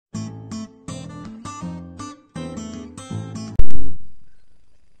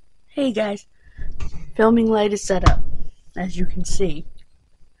Hey guys, filming light is set up, as you can see.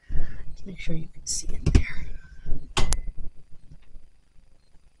 Let's make sure you can see in there.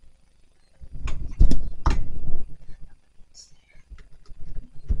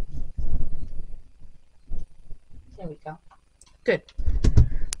 There we go. Good.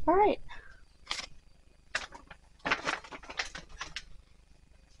 All right.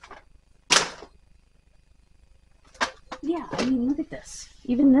 Yeah, I mean, look at this.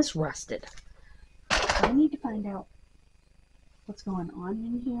 Even this rusted. I need to find out what's going on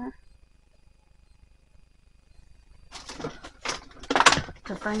in here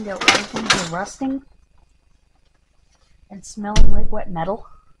to find out why things are rusting and smelling like wet metal.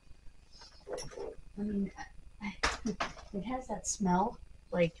 I mean, it has that smell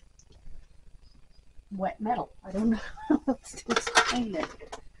like wet metal. I don't know how else to explain it.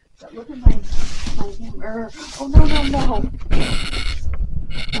 But look at my hammer. Oh no.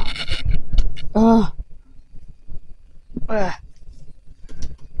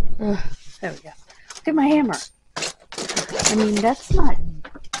 There we go. Look at my hammer. I mean, that's not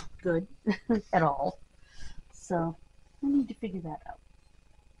good at all. So I need to figure that out.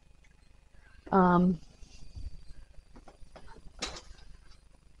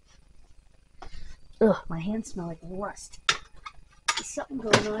 My hands smell like rust. There's something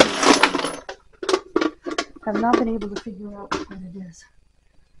going on here. I've not been able to figure out what it is.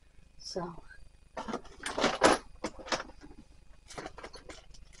 So.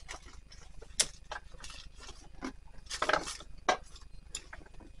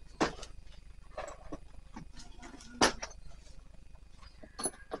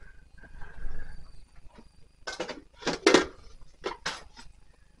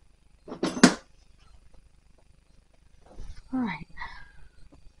 All right.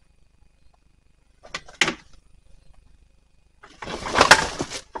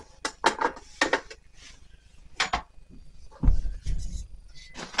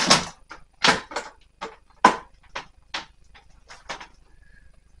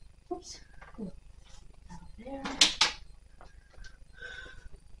 Oops. Out there.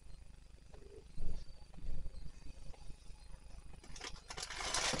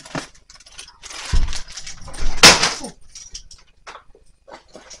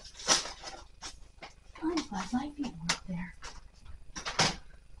 Might be one up there.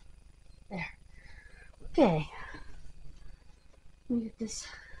 There. Okay. Let me get this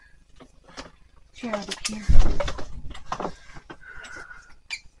chair out of here.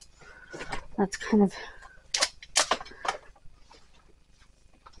 That's kind of.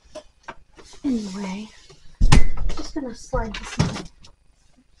 Anyway, just gonna slide this in the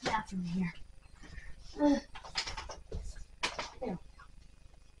bathroom here. There we go.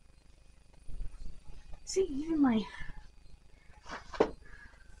 See, even my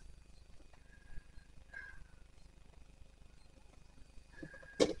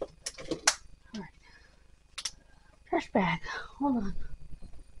alright. Trash bag. Hold on.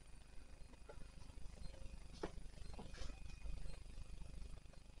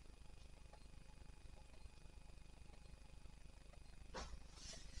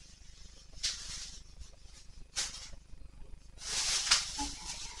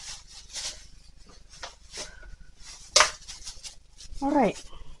 All right.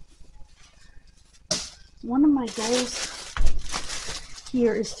 One of my goals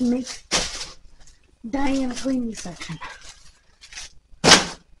here is to make Diane a cleaning section.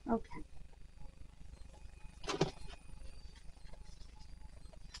 Okay.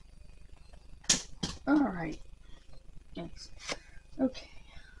 All right. Thanks. Okay.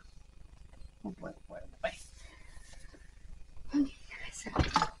 Oh boy. Okay, guys.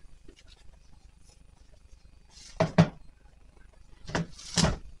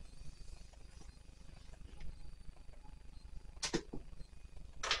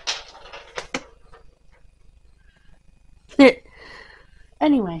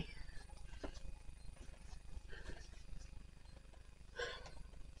 Anyway.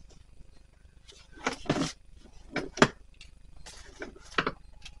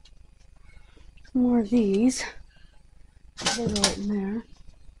 More of these. They're right in there.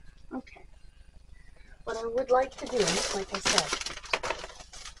 Okay. What I would like to do, like I said,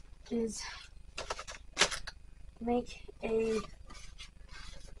 is make a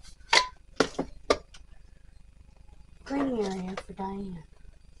cleaning area for Diane.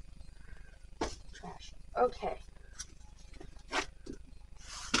 Trash. Okay.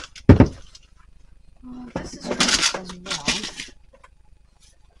 This is great as well.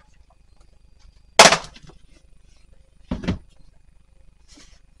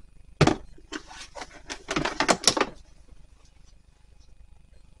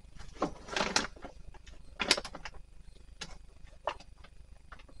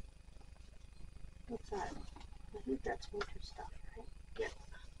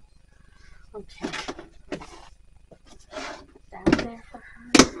 Okay. That there for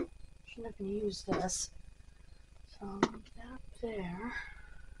her. She's not going to use this. So that there.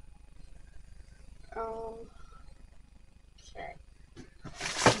 Okay.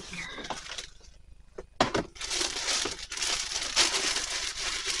 Here.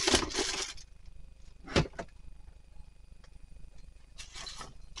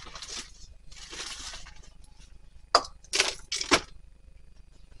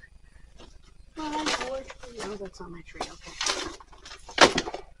 Oh, that's on my tree. Okay.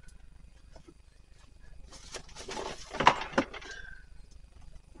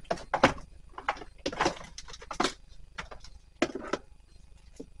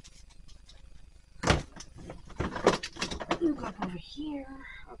 You go over here.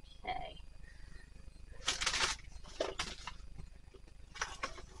 Okay.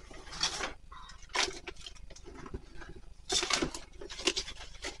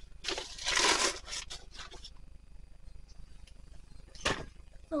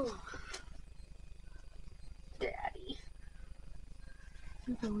 Oh, Daddy.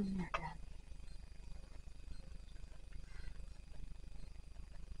 You go in there, Dad.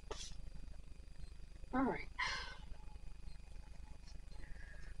 Alright.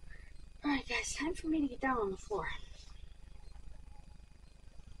 Alright, guys, time for me to get down on the floor.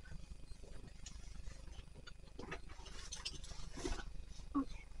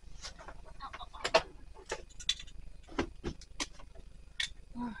 Okay.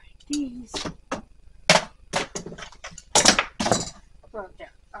 Alright, these. Well,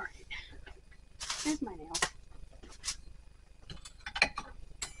 there. Alright. Here's my nail.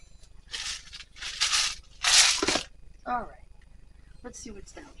 Alright. Let's see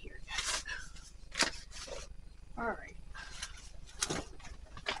what's down here, guys. Alright.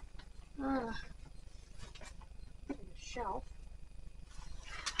 A shelf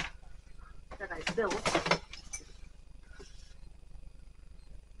that I built. I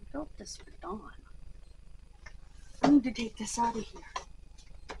built this for Dawn. I need to take this out of here.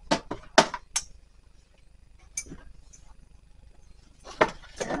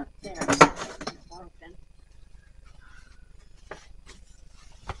 That up there is broken.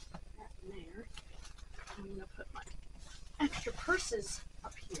 That in there. I'm going to put my extra purses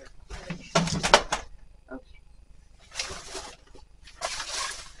up here. Okay.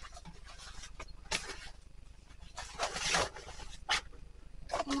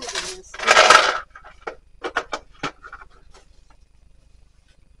 Oh, goodness.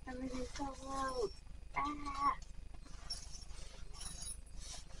 Everything fell out. Ah!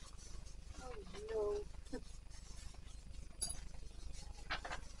 Oh, no.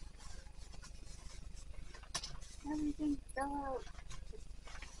 Everything fell out.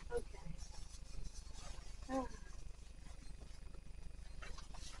 Okay.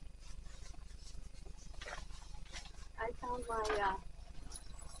 I found my,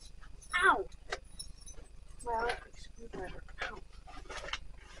 ow! My electric screwdriver. Ow.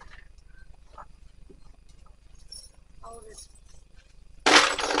 All of its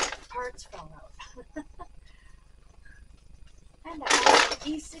parts fell out. And I have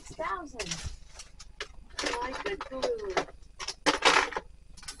E6000. My good glue.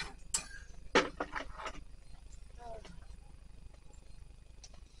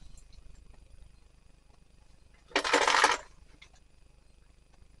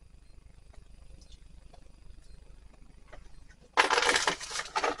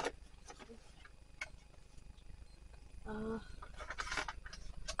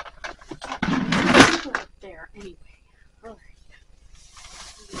 There, anyway. Alright.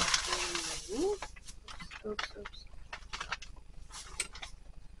 Oops.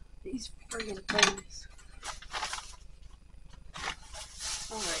 These friggin' things.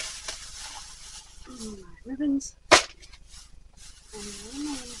 Alright. My ribbons. And what am I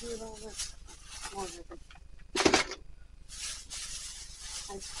going to do with all this? More ribbon.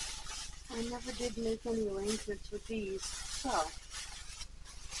 I never did make any arrangements with these, so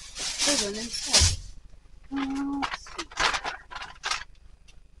ribbon instead. Let's see.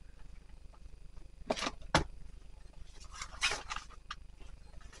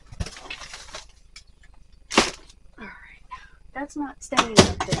 Alright. That's not staying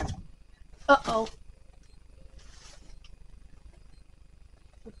up there. Uh-oh.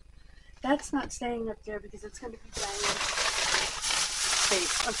 That's not staying up there because it's going to be giant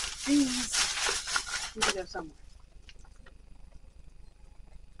space. Okay, these need to go somewhere.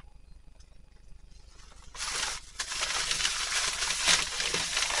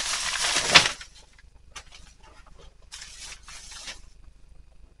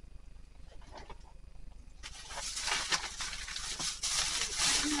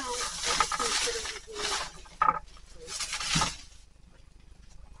 No, let's see.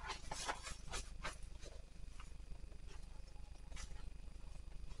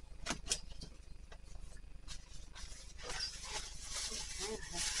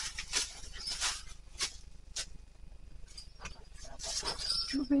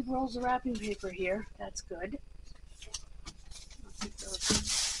 Two big rolls of wrapping paper here. That's good. I'll take those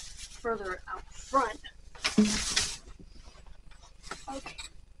further out front. Okay.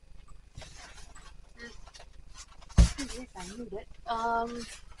 If I need it.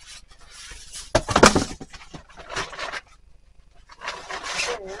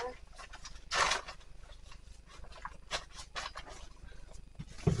 There.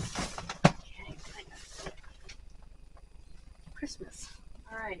 Okay, I got it. Christmas.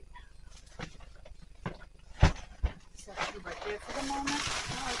 All right. Set you right there for the moment.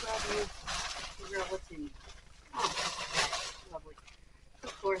 Now I'll grab you. Figure out what's in. Oh, lovely.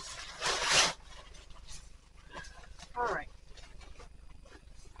 Of course. All right.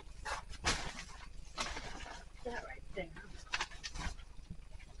 That right there.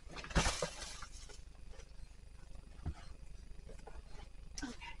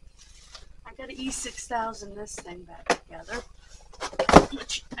 Okay. I gotta E6000 this thing back together,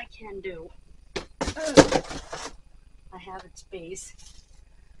 which I can do. I have its base.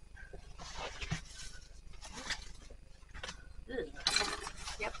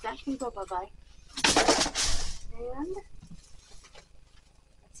 Yep, that can go bye-bye. And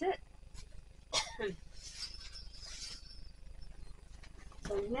that's it.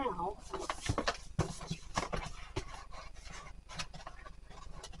 So now,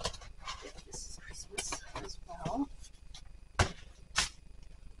 this is Christmas as well.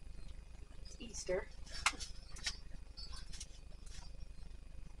 It's Easter.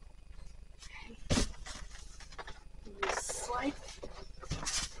 Okay. Slide.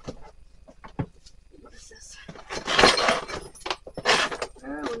 What is this? Oh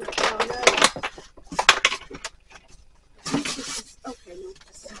no. Okay, no,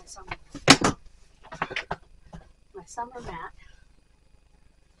 this is my summer mat.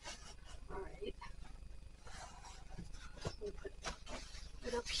 All right. Let me put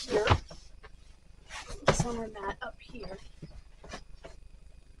it up here. The summer mat up here.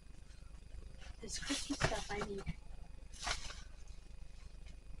 This Christmas stuff I need.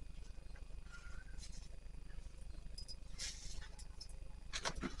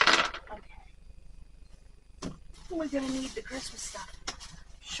 We're going to need the Christmas stuff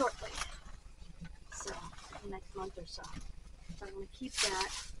shortly, so next month or so. So I'm going to keep that.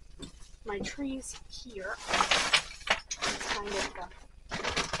 My trees here, it's kind of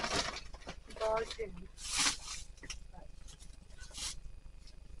bogged in.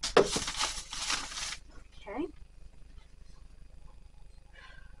 Okay.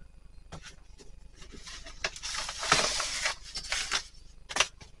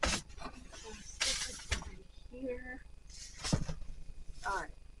 Here. All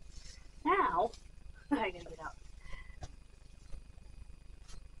right. Now I gotta get out.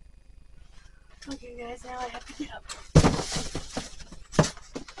 Okay, guys. Now I have to get up.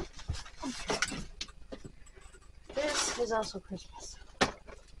 Okay. This is also Christmas. I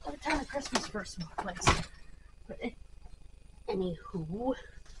have a ton of Christmas first place. But anywho.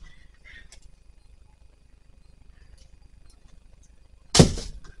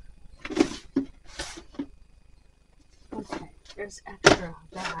 Okay, there's extra of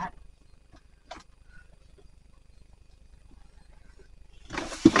that.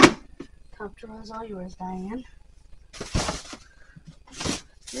 Top drawer is all yours, Diane.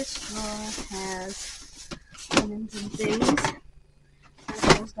 This drawer has linens and things.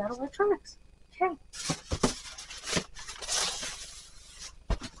 And it's got electronics. Okay.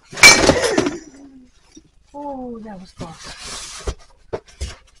 Oh, that was close.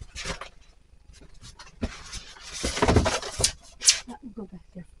 That will go back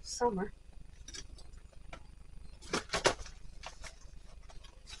there for summer.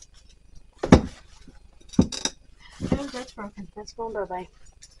 Oh, that's broken. That's going bye-bye.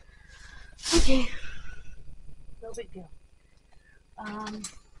 Okay. No big deal.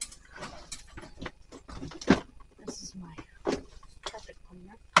 This is my carpet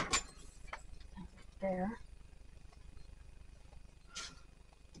cleaner. There.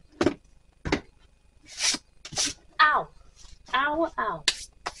 Ow! Ow, ow.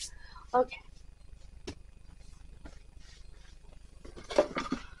 Okay.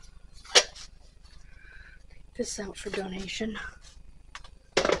 Take this out for donation.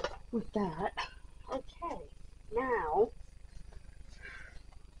 With that. Okay. Now,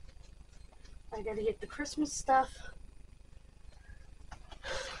 I gotta get the Christmas stuff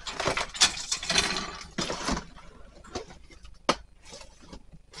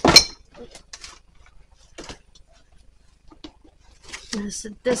gonna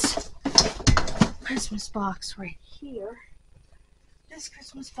sit this Christmas box right here. This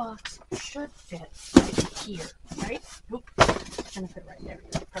Christmas box should fit here, right? Nope. It's gonna fit right there.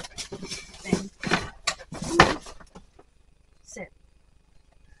 Perfect. Then sit.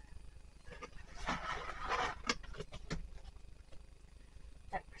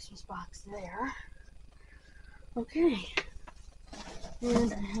 That Christmas box there. Okay.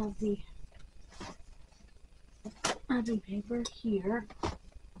 And I have the wrapping paper here,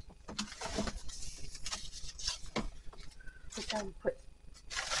 which I will put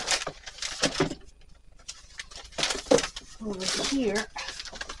over here.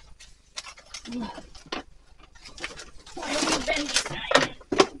 Why are you bending?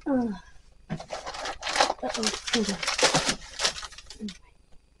 Uh-oh. Anyway,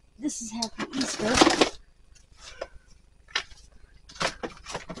 this is Happy Easter.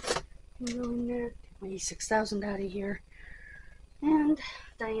 Go in there, take my 6,000 out of here. And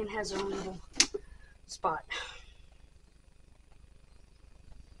Diane has her own little spot.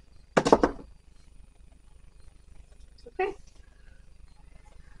 Okay.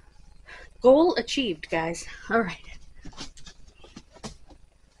 Goal achieved, guys. Alright.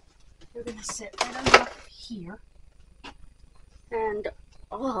 We're going to sit right on top of here. And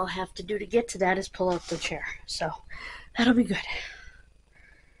all I'll have to do to get to that is pull out the chair. So, that'll be good.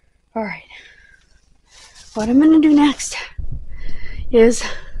 Alright. What I'm going to do next is...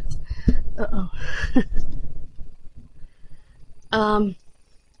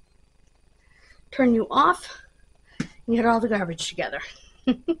 turn you off and get all the garbage together.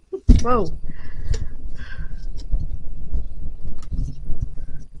 Whoa.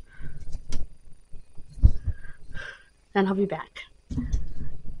 Then I'll be back.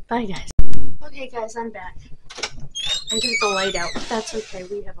 Bye, guys. Okay, guys, I'm back. I took the light out. That's okay.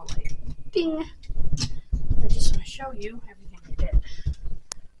 We have a light. Ding. I just want to show you everything I did.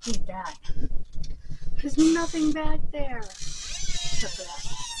 Look at that. There's nothing back there except for that.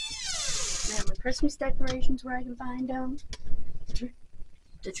 I have my Christmas decorations where I can find them.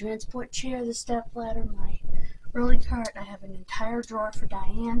 The transport chair, the step ladder, my early cart. I have an entire drawer for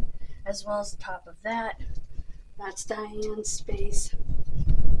Diane, as well as the top of that. That's Diane's space.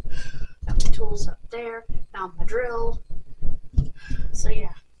 Got my tools up there. Found my drill. So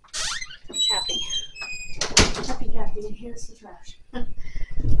yeah, happy. And here's the trash.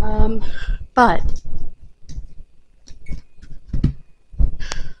 But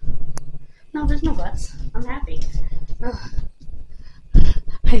no, there's no buts. I'm happy. Ugh.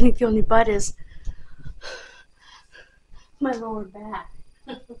 I think the only butt is my lower back.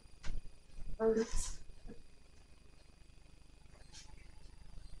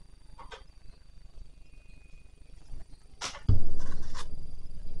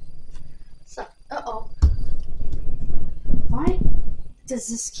 So, why does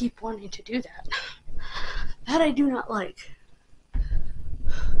this keep wanting to do that? That I do not like.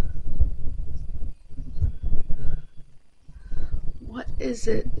 What is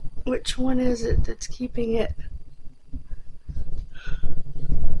it? Which one is it that's keeping it?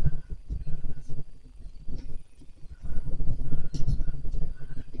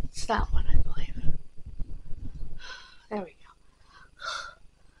 It's that one, I believe. There we go.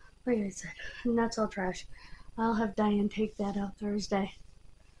 Like I said, and that's all trash. I'll have Diane take that out Thursday.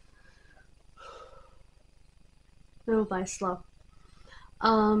 Little by slow.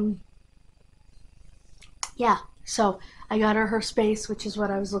 Yeah, so I got her space, which is what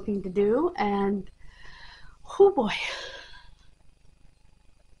I was looking to do, and oh boy.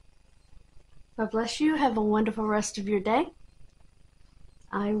 God bless you. Have a wonderful rest of your day.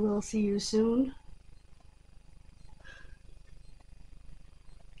 I will see you soon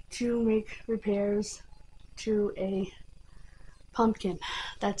to make repairs to a pumpkin.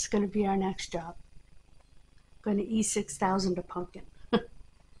 That's going to be our next job. Going to E6000 a pumpkin.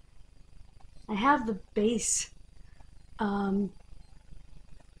 I have the base,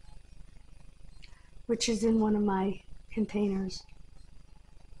 which is in one of my containers.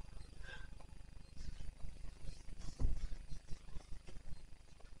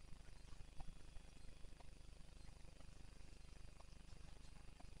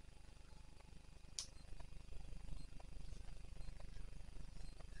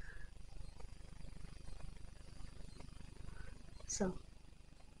 So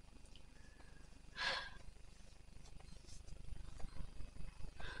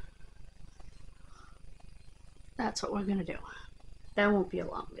that's what we're gonna do. That won't be a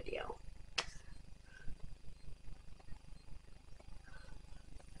long video.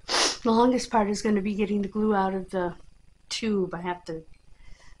 The longest part is going to be getting the glue out of the tube. I have to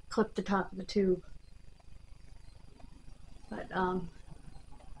clip the top of the tube. But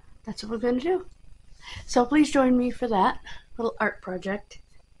that's what we're going to do. So please join me for that little art project.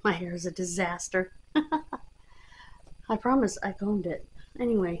 My hair is a disaster. I promise I combed it.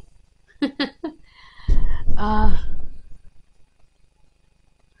 Anyway.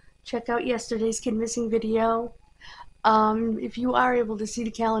 Check out yesterday's Kid Missing video. If you are able to see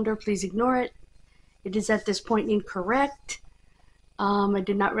the calendar, please ignore it. It is at this point incorrect. I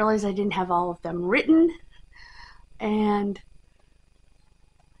did not realize I didn't have all of them written. And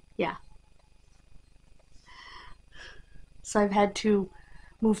yeah. So I've had to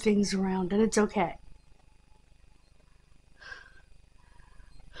move things around, and it's okay.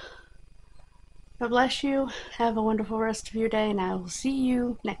 God bless you. Have a wonderful rest of your day, and I will see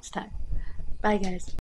you next time. Bye, guys.